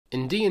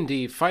In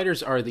D&D,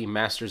 fighters are the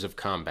masters of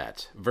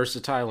combat,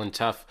 versatile and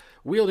tough,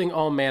 wielding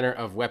all manner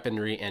of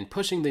weaponry and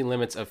pushing the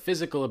limits of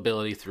physical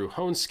ability through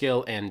honed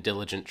skill and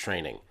diligent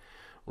training.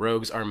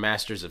 Rogues are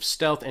masters of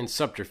stealth and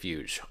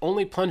subterfuge,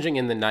 only plunging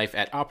in the knife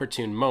at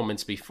opportune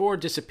moments before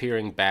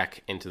disappearing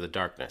back into the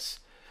darkness.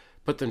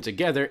 Put them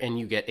together and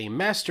you get a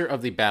master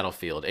of the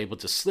battlefield, able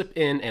to slip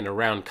in and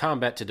around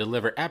combat to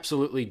deliver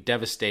absolutely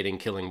devastating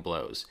killing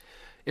blows.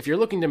 If you're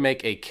looking to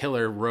make a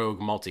killer rogue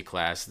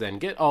multiclass, then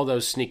get all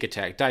those sneak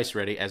attack dice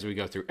ready as we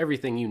go through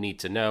everything you need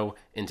to know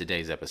in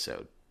today's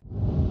episode.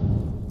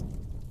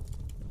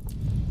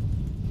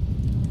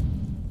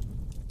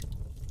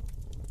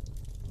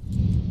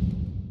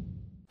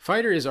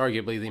 Fighter is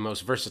arguably the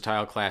most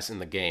versatile class in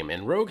the game,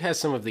 and Rogue has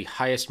some of the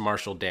highest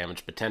martial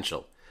damage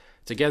potential.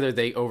 Together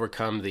they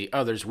overcome the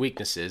other's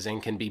weaknesses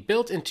and can be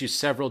built into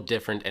several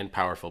different and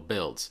powerful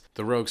builds.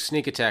 The Rogue's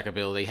sneak attack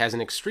ability has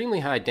an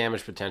extremely high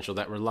damage potential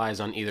that relies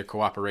on either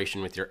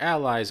cooperation with your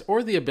allies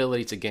or the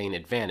ability to gain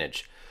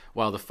advantage,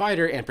 while the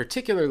Fighter, and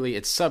particularly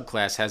its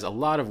subclass, has a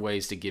lot of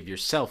ways to give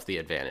yourself the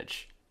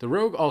advantage. The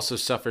Rogue also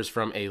suffers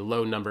from a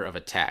low number of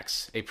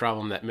attacks, a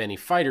problem that many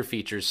Fighter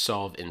features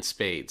solve in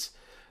spades.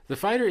 The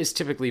Fighter is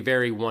typically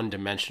very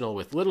one-dimensional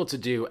with little to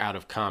do out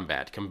of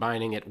combat.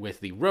 Combining it with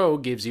the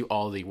Rogue gives you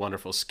all the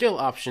wonderful skill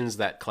options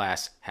that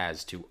class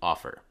has to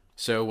offer.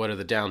 So what are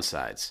the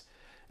downsides?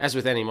 As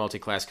with any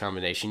multi-class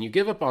combination, you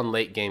give up on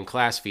late-game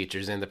class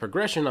features and the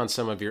progression on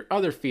some of your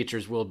other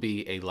features will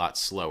be a lot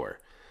slower.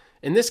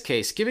 In this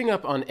case, giving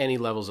up on any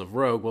levels of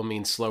Rogue will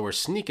mean slower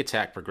sneak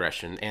attack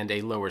progression and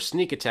a lower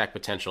sneak attack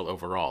potential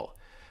overall.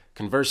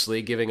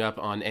 Conversely, giving up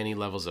on any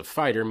levels of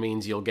Fighter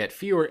means you'll get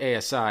fewer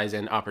ASIs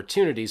and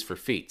opportunities for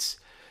feats,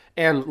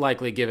 and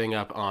likely giving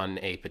up on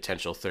a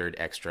potential third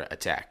extra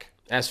attack.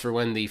 As for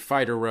when the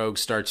Fighter Rogue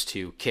starts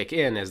to kick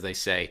in, as they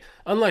say,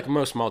 unlike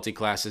most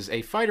multi-classes,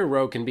 a Fighter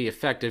Rogue can be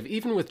effective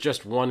even with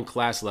just one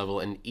class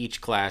level in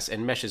each class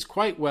and meshes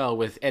quite well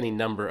with any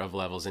number of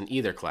levels in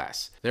either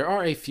class. There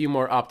are a few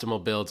more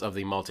optimal builds of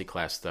the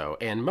multi-class though,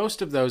 and most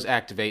of those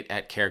activate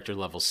at character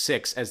level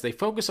 6 as they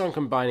focus on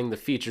combining the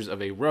features of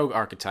a Rogue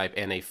archetype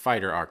and a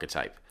Fighter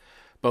archetype,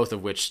 both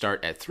of which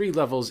start at 3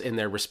 levels in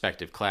their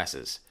respective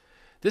classes.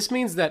 This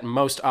means that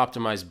most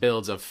optimized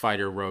builds of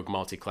Fighter Rogue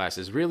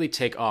multiclasses really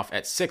take off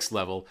at 6th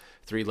level,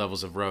 3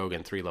 levels of Rogue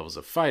and 3 levels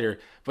of Fighter,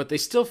 but they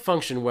still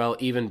function well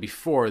even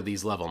before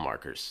these level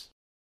markers.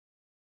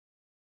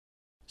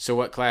 So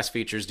what class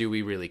features do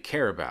we really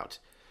care about?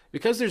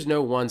 Because there's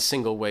no one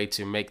single way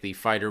to make the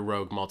Fighter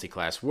Rogue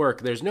multiclass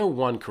work, there's no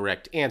one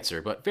correct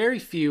answer, but very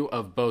few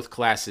of both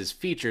classes'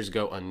 features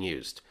go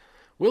unused.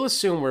 We'll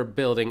assume we're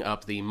building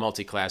up the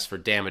multiclass for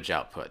damage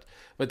output,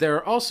 but there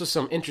are also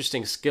some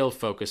interesting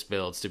skill-focused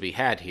builds to be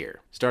had here.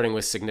 Starting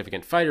with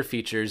significant Fighter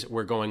features,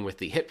 we're going with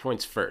the hit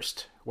points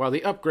first. While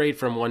the upgrade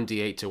from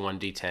 1d8 to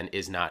 1d10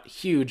 is not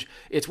huge,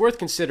 it's worth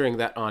considering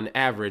that on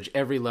average,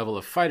 every level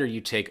of Fighter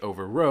you take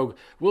over Rogue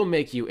will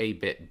make you a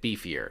bit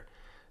beefier.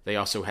 They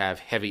also have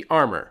heavy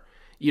armor.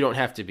 You don't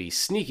have to be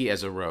sneaky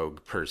as a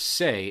Rogue per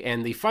se,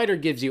 and the Fighter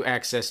gives you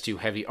access to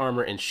heavy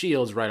armor and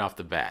shields right off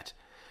the bat.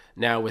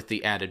 Now with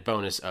the added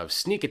bonus of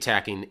sneak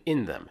attacking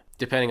in them.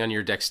 Depending on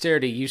your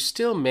dexterity, you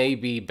still may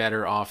be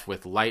better off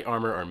with light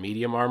armor or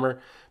medium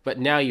armor, but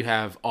now you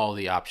have all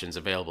the options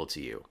available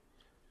to you.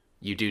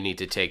 You do need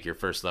to take your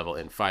first level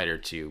in Fighter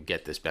to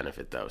get this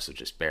benefit though, so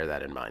just bear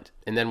that in mind.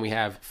 And then we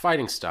have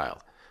fighting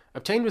style.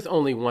 Obtained with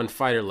only one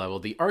Fighter level,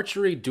 the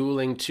archery,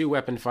 dueling,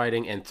 2-weapon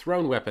fighting, and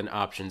thrown weapon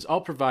options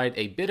all provide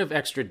a bit of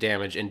extra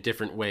damage in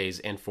different ways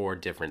and for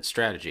different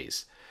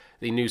strategies.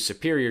 The new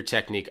Superior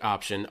Technique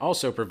option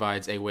also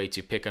provides a way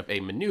to pick up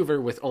a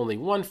maneuver with only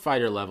one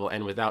Fighter level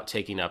and without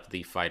taking up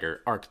the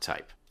Fighter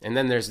archetype. And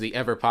then there's the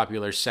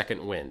ever-popular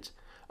Second Wind.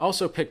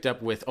 Also picked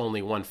up with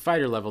only one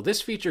Fighter level,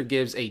 this feature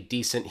gives a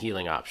decent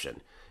healing option.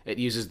 It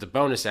uses the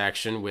bonus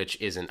action, which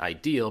isn't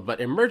ideal,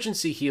 but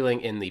emergency healing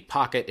in the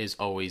pocket is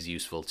always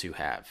useful to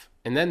have.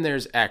 And then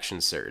there's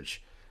Action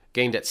Surge.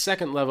 Gained at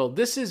 2nd level,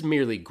 this is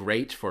merely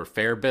great for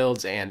fair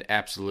builds and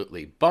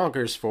absolutely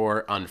bonkers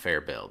for unfair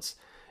builds.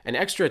 An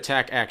extra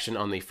attack action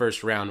on the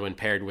first round when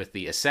paired with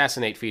the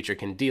Assassinate feature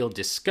can deal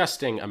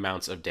disgusting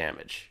amounts of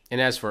damage. And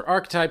as for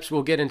archetypes,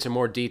 we'll get into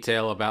more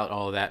detail about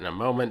all of that in a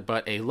moment,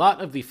 but a lot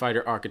of the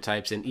Fighter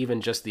archetypes and even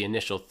just the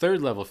initial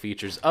 3rd level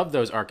features of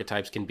those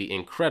archetypes can be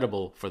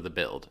incredible for the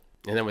build.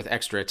 And then with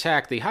extra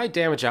attack, the high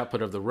damage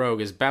output of the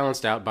Rogue is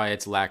balanced out by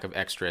its lack of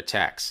extra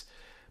attacks.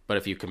 But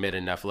if you commit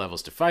enough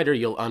levels to Fighter,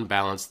 you'll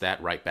unbalance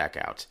that right back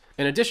out.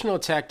 An additional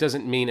attack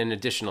doesn't mean an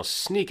additional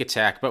sneak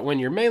attack, but when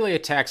your melee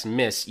attacks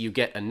miss, you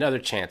get another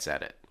chance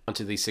at it.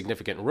 Onto the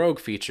significant Rogue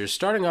features,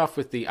 starting off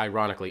with the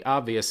ironically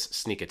obvious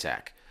sneak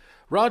attack.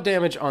 Raw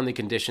damage on the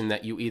condition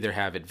that you either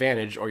have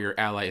advantage or your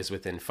ally is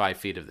within 5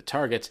 feet of the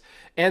target,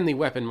 and the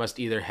weapon must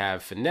either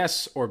have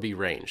finesse or be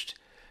ranged.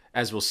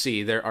 As we'll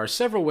see, there are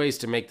several ways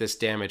to make this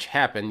damage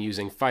happen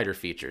using Fighter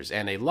features,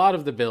 and a lot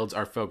of the builds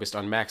are focused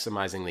on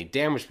maximizing the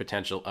damage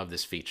potential of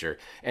this feature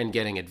and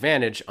getting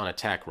advantage on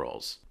attack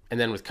rolls. And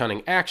then with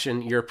Cunning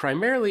Action, you're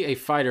primarily a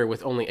Fighter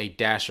with only a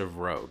dash of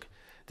Rogue.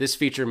 This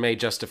feature may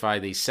justify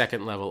the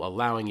second level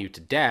allowing you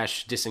to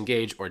dash,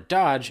 disengage, or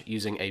dodge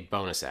using a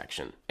bonus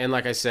action. And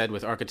like I said,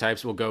 with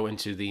archetypes, we'll go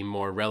into the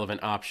more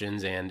relevant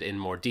options and in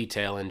more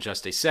detail in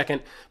just a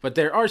second, but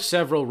there are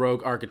several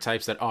rogue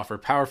archetypes that offer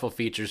powerful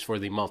features for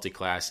the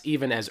multiclass,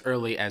 even as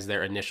early as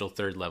their initial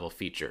third level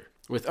feature.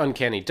 With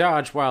Uncanny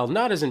Dodge, while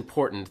not as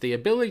important, the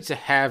ability to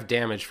have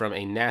damage from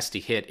a nasty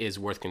hit is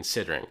worth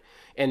considering,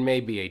 and may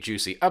be a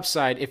juicy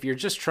upside if you're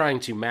just trying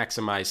to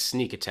maximize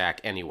sneak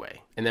attack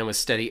anyway. And then with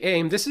Steady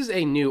Aim, this is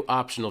a new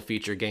optional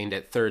feature gained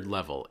at 3rd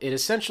level. It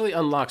essentially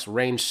unlocks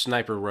ranged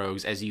sniper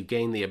rogues as you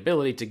gain the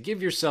ability to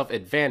give yourself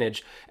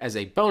advantage as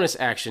a bonus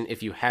action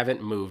if you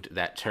haven't moved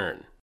that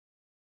turn.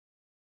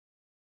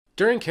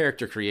 During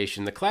character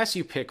creation, the class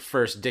you pick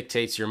first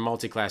dictates your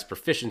multiclass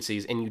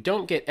proficiencies, and you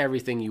don't get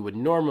everything you would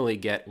normally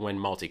get when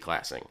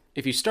multiclassing.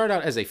 If you start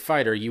out as a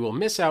fighter, you will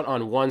miss out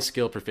on one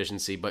skill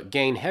proficiency, but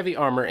gain heavy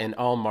armor and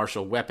all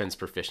martial weapons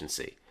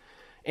proficiency.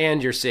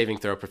 And your saving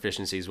throw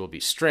proficiencies will be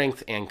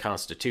strength and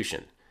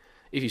constitution.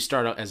 If you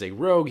start out as a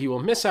rogue, you will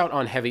miss out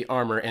on heavy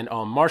armor and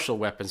all martial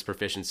weapons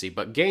proficiency,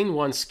 but gain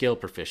one skill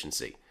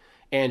proficiency.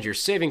 And your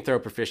saving throw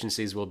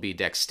proficiencies will be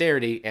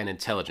dexterity and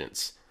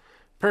intelligence.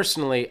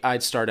 Personally,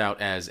 I'd start out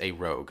as a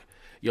rogue.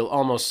 You'll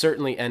almost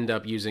certainly end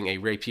up using a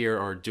rapier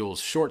or dual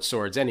short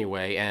swords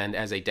anyway, and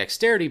as a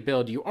dexterity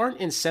build, you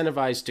aren't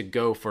incentivized to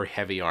go for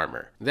heavy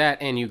armor.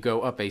 That and you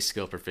go up a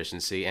skill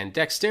proficiency, and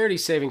dexterity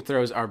saving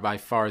throws are by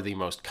far the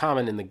most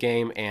common in the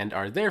game and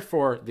are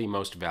therefore the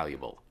most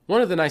valuable.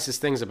 One of the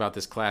nicest things about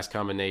this class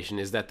combination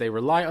is that they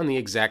rely on the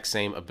exact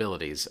same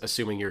abilities,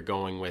 assuming you're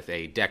going with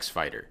a dex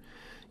fighter.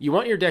 You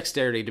want your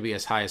dexterity to be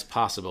as high as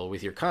possible,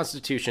 with your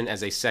constitution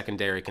as a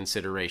secondary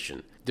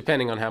consideration.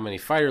 Depending on how many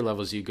fighter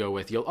levels you go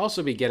with, you'll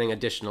also be getting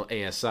additional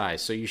ASI,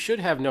 so you should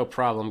have no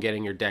problem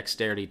getting your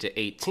dexterity to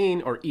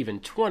 18 or even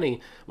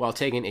 20 while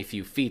taking a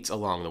few feats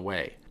along the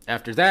way.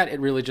 After that, it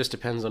really just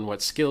depends on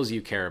what skills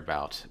you care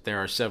about. There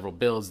are several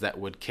builds that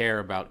would care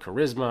about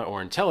charisma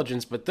or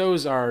intelligence, but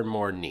those are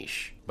more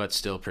niche, but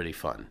still pretty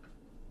fun.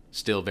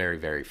 Still very,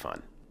 very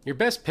fun. Your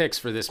best picks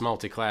for this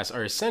multiclass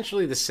are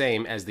essentially the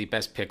same as the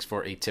best picks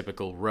for a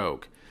typical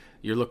rogue.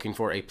 You're looking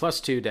for a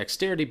 +2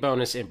 dexterity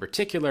bonus in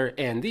particular,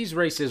 and these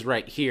races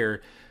right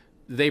here,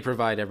 they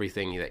provide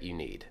everything that you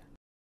need.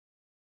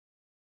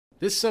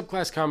 This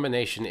subclass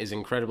combination is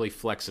incredibly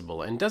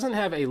flexible and doesn't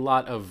have a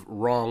lot of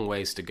wrong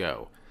ways to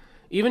go.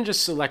 Even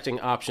just selecting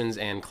options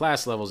and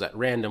class levels at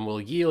random will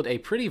yield a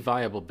pretty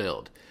viable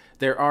build.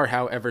 There are,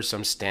 however,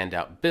 some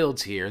standout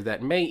builds here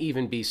that may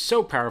even be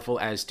so powerful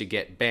as to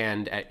get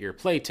banned at your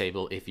play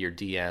table if your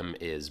DM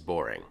is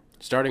boring.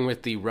 Starting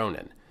with the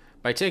Ronin.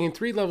 By taking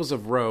 3 levels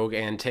of Rogue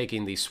and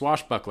taking the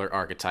Swashbuckler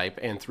archetype,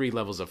 and 3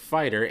 levels of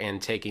Fighter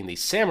and taking the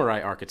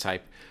Samurai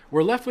archetype,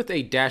 we're left with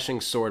a dashing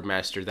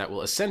Swordmaster that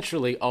will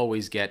essentially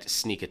always get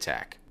sneak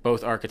attack.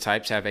 Both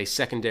archetypes have a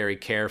secondary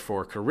care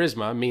for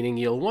Charisma, meaning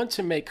you'll want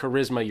to make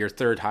Charisma your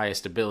 3rd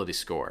highest ability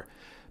score,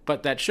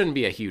 but that shouldn't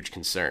be a huge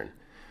concern.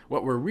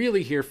 What we're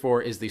really here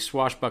for is the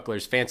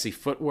Swashbuckler's fancy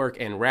footwork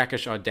and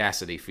rakish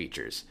audacity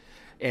features,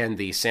 and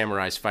the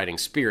Samurai's Fighting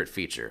Spirit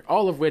feature,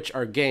 all of which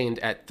are gained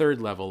at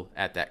 3rd level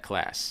at that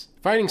class.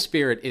 Fighting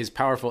Spirit is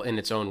powerful in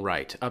its own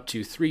right. Up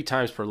to 3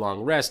 times per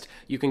long rest,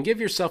 you can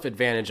give yourself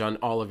advantage on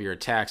all of your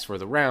attacks for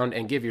the round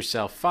and give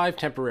yourself 5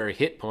 temporary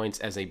hit points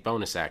as a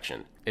bonus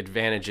action.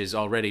 Advantage is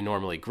already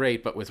normally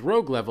great, but with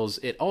rogue levels,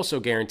 it also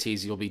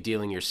guarantees you'll be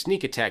dealing your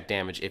sneak attack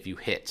damage if you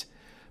hit.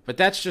 But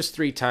that's just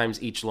 3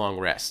 times each long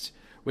rest,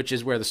 which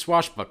is where the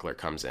Swashbuckler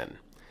comes in.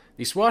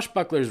 The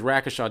Swashbuckler's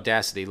rakish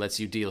audacity lets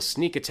you deal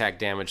sneak attack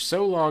damage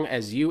so long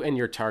as you and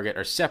your target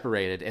are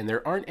separated and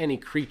there aren't any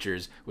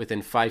creatures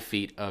within 5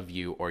 feet of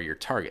you or your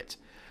target,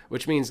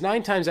 which means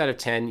 9 times out of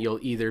 10 you'll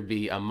either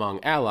be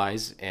among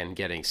allies and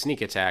getting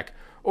sneak attack,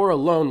 or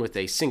alone with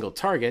a single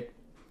target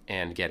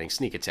and getting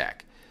sneak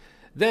attack.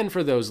 Then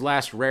for those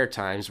last rare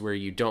times where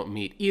you don't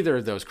meet either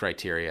of those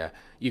criteria,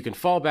 you can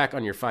fall back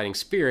on your Fighting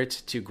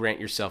Spirit to grant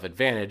yourself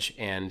advantage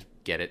and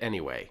get it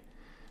anyway.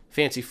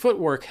 Fancy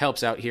Footwork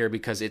helps out here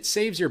because it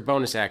saves your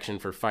bonus action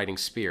for Fighting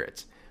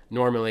Spirit.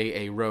 Normally,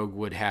 a rogue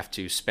would have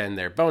to spend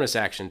their bonus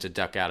action to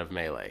duck out of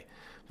melee,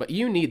 but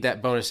you need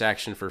that bonus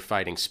action for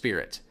Fighting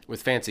Spirit.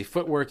 With Fancy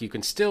Footwork, you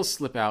can still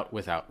slip out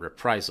without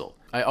reprisal.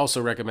 I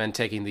also recommend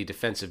taking the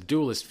Defensive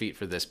Duelist feat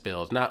for this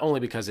build, not only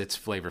because it's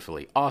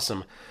flavorfully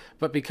awesome,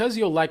 but because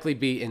you'll likely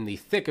be in the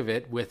thick of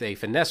it with a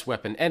finesse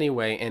weapon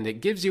anyway, and it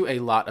gives you a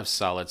lot of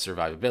solid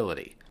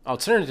survivability.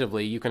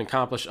 Alternatively, you can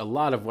accomplish a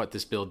lot of what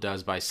this build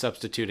does by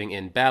substituting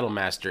in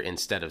Battlemaster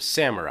instead of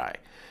Samurai.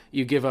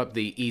 You give up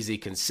the easy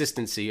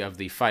consistency of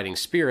the Fighting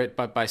Spirit,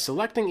 but by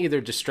selecting either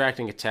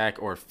Distracting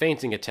Attack or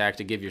Feinting Attack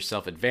to give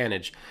yourself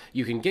advantage,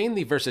 you can gain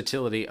the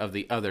versatility of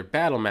the other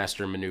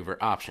Battlemaster maneuver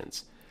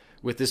options.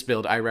 With this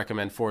build, I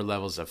recommend 4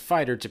 levels of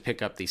Fighter to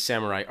pick up the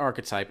Samurai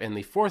archetype and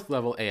the 4th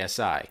level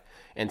ASI,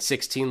 and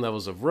 16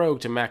 levels of Rogue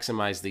to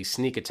maximize the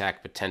sneak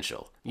attack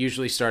potential,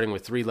 usually starting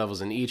with 3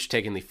 levels in each,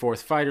 taking the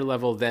 4th fighter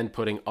level, then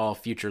putting all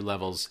future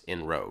levels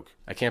in Rogue.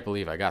 I can't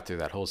believe I got through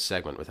that whole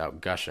segment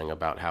without gushing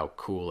about how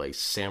cool a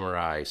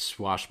samurai,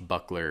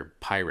 swashbuckler,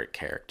 pirate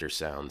character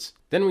sounds.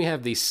 Then we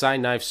have the Psi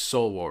Knife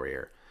Soul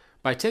Warrior.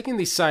 By taking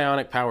the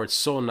psionic-powered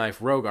Soul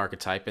Knife Rogue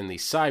archetype and the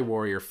Psi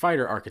Warrior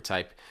Fighter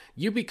archetype,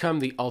 you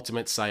become the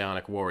ultimate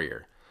psionic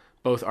warrior.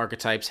 Both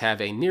archetypes have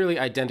a nearly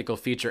identical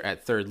feature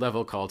at 3rd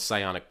level called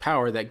Psionic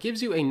Power that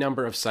gives you a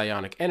number of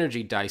psionic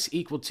energy dice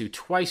equal to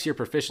twice your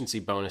proficiency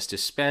bonus to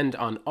spend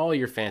on all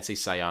your fancy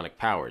psionic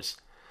powers.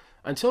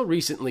 Until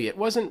recently, it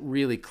wasn't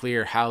really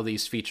clear how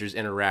these features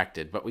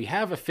interacted, but we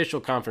have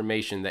official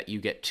confirmation that you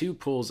get 2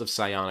 pools of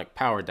psionic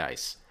power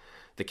dice.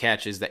 The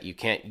catch is that you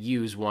can't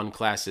use one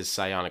class's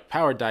psionic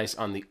power dice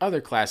on the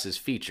other class's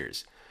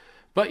features.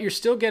 But you're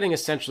still getting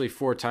essentially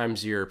 4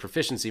 times your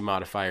proficiency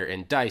modifier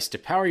in dice to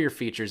power your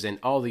features, and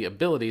all the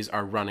abilities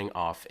are running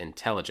off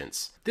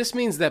intelligence. This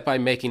means that by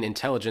making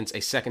intelligence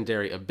a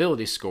secondary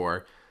ability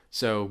score,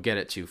 so get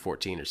it to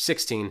 14 or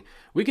 16,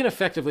 we can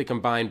effectively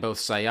combine both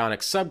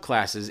psionic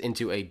subclasses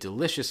into a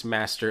delicious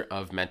master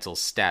of mental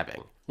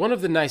stabbing. One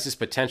of the nicest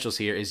potentials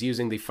here is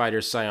using the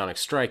fighter's psionic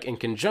strike in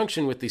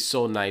conjunction with the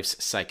Soul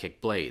Knife's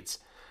psychic blades.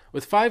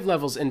 With 5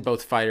 levels in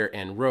both Fighter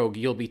and Rogue,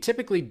 you'll be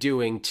typically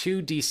doing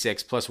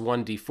 2d6 plus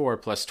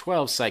 1d4 plus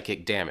 12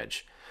 psychic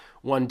damage,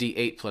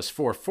 1d8 plus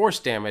 4 force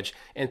damage,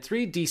 and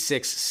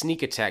 3d6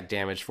 sneak attack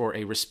damage for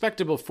a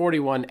respectable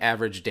 41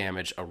 average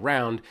damage a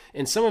round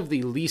in some of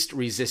the least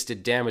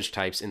resisted damage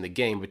types in the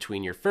game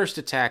between your first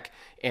attack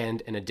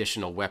and an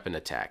additional weapon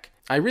attack.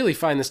 I really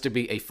find this to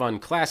be a fun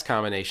class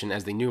combination,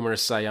 as the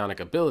numerous psionic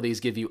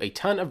abilities give you a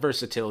ton of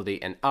versatility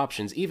and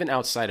options even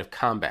outside of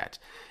combat,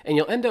 and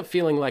you'll end up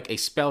feeling like a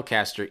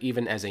spellcaster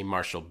even as a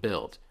martial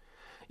build.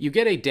 You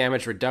get a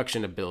damage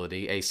reduction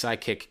ability, a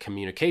psychic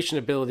communication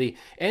ability,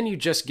 and you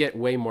just get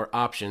way more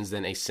options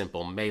than a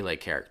simple melee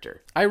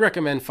character. I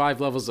recommend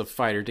 5 levels of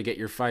Fighter to get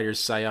your fighter's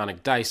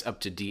psionic dice up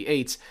to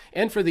d8s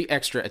and for the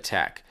extra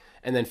attack,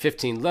 and then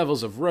 15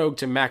 levels of Rogue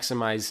to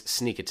maximize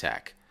sneak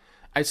attack.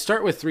 I'd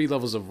start with 3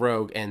 levels of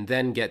Rogue and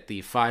then get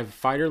the 5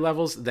 Fighter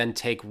levels, then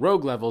take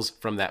Rogue levels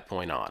from that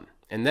point on.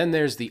 And then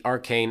there's the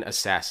Arcane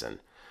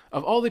Assassin.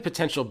 Of all the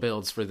potential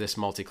builds for this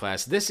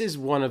multiclass, this is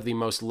one of the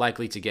most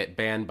likely to get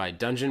banned by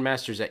dungeon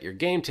masters at your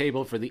game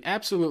table for the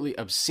absolutely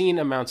obscene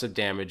amounts of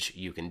damage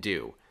you can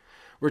do.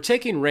 We're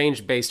taking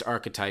range-based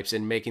archetypes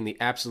and making the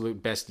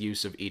absolute best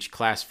use of each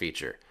class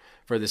feature.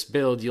 For this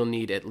build, you'll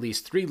need at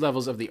least 3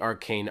 levels of the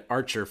Arcane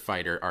Archer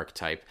Fighter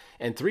archetype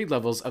and 3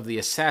 levels of the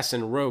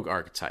Assassin Rogue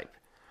archetype.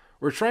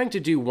 We're trying to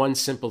do one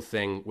simple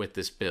thing with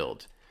this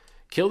build.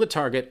 Kill the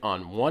target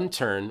on one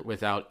turn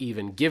without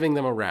even giving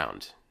them a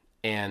round.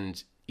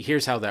 And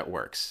here's how that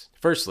works.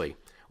 Firstly,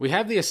 we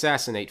have the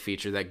Assassinate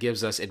feature that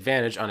gives us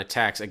advantage on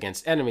attacks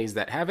against enemies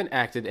that haven't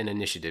acted in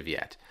initiative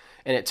yet,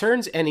 and it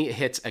turns any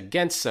hits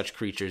against such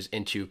creatures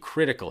into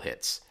critical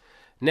hits.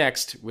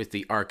 Next, with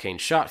the Arcane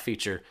Shot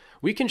feature,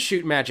 we can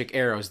shoot magic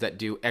arrows that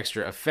do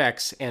extra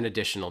effects and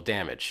additional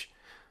damage.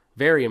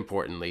 Very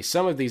importantly,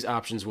 some of these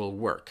options will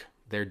work.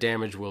 Their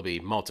damage will be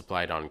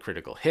multiplied on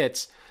critical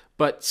hits,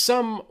 but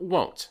some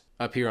won't.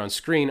 Up here on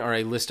screen are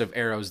a list of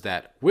arrows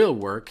that will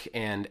work,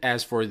 and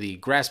as for the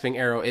Grasping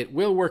Arrow, it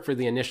will work for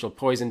the initial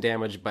poison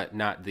damage, but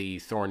not the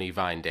Thorny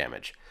Vine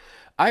damage.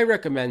 I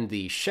recommend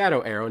the Shadow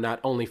Arrow not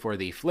only for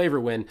the flavor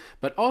win,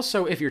 but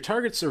also if your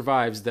target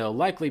survives, they'll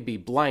likely be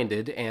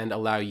blinded and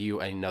allow you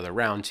another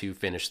round to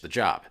finish the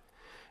job.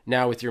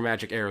 Now with your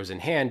magic arrows in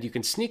hand, you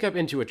can sneak up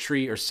into a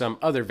tree or some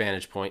other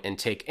vantage point and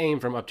take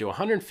aim from up to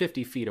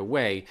 150 feet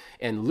away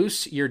and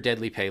loose your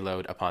deadly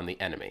payload upon the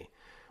enemy.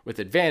 With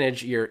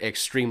advantage, you're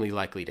extremely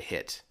likely to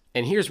hit.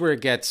 And here's where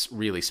it gets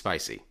really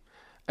spicy.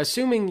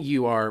 Assuming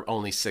you are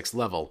only 6th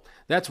level,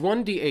 that's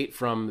 1d8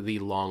 from the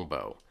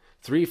longbow,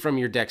 3 from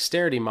your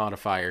dexterity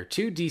modifier,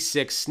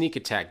 2d6 sneak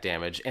attack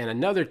damage, and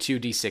another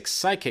 2d6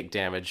 psychic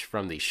damage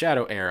from the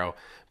shadow arrow,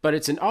 but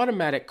it's an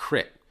automatic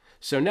crit.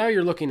 So now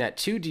you're looking at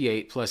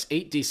 2d8 plus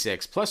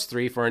 8d6 plus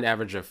 3 for an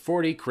average of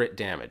 40 crit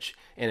damage.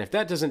 And if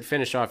that doesn't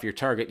finish off your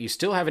target, you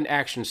still have an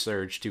action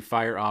surge to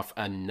fire off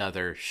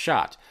another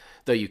shot,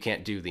 though you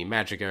can't do the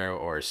magic arrow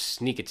or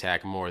sneak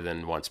attack more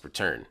than once per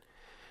turn.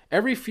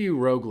 Every few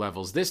rogue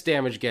levels, this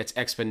damage gets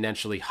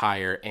exponentially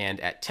higher, and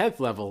at 10th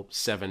level,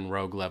 7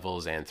 rogue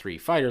levels and 3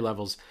 fighter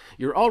levels,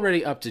 you're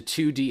already up to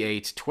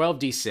 2d8,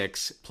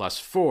 12d6 plus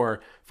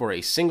 4 for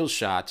a single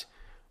shot,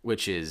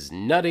 which is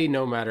nutty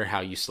no matter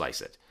how you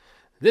slice it.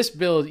 This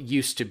build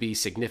used to be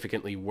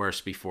significantly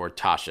worse before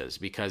Tasha's,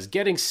 because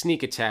getting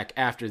sneak attack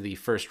after the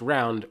first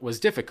round was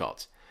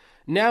difficult.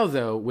 Now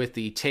though, with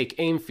the take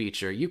aim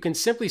feature, you can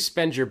simply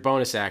spend your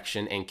bonus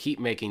action and keep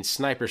making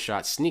sniper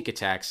shot sneak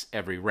attacks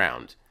every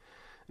round.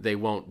 They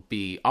won't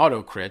be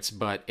auto crits,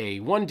 but a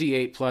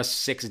 1d8 plus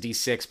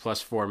 6d6 plus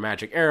 4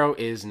 magic arrow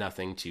is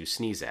nothing to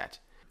sneeze at.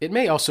 It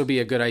may also be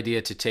a good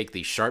idea to take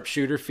the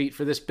sharpshooter feat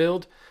for this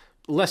build.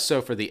 Less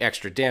so for the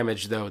extra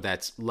damage, though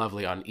that's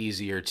lovely on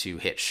easier to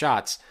hit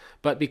shots,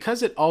 but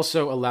because it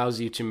also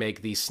allows you to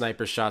make these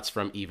sniper shots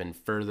from even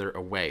further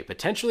away,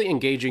 potentially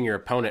engaging your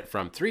opponent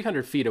from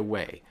 300 feet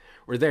away,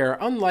 where they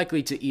are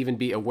unlikely to even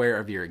be aware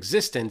of your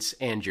existence,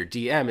 and your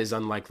DM is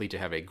unlikely to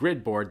have a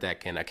grid board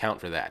that can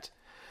account for that.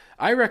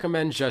 I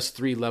recommend just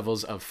 3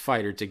 levels of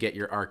Fighter to get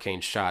your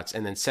arcane shots,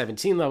 and then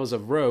 17 levels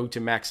of Rogue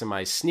to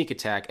maximize sneak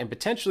attack and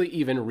potentially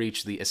even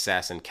reach the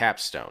Assassin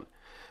Capstone.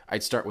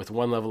 I'd start with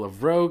 1 level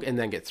of Rogue and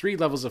then get 3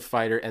 levels of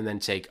Fighter and then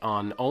take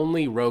on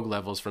only Rogue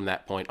levels from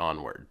that point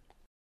onward.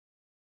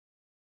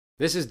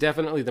 This is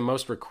definitely the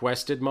most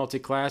requested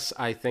multi-class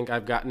I think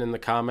I've gotten in the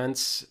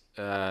comments,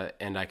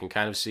 and I can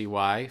kind of see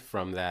why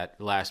from that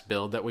last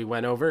build that we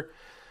went over.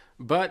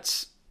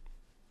 But,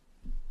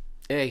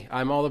 hey,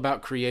 I'm all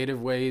about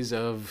creative ways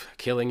of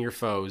killing your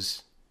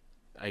foes,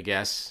 I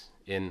guess,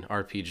 in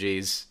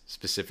RPGs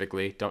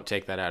specifically. Don't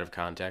take that out of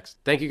context.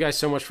 Thank you guys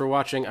so much for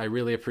watching. I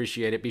really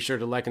appreciate it. Be sure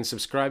to like and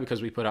subscribe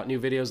because we put out new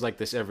videos like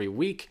this every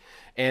week.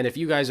 And if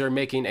you guys are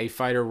making a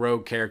fighter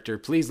rogue character,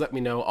 please let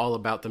me know all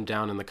about them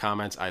down in the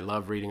comments. I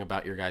love reading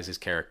about your guys'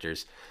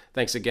 characters.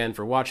 Thanks again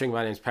for watching.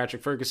 My name is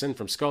Patrick Ferguson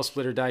from Skull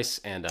Splitter Dice,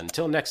 and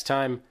until next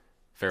time,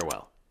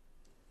 farewell.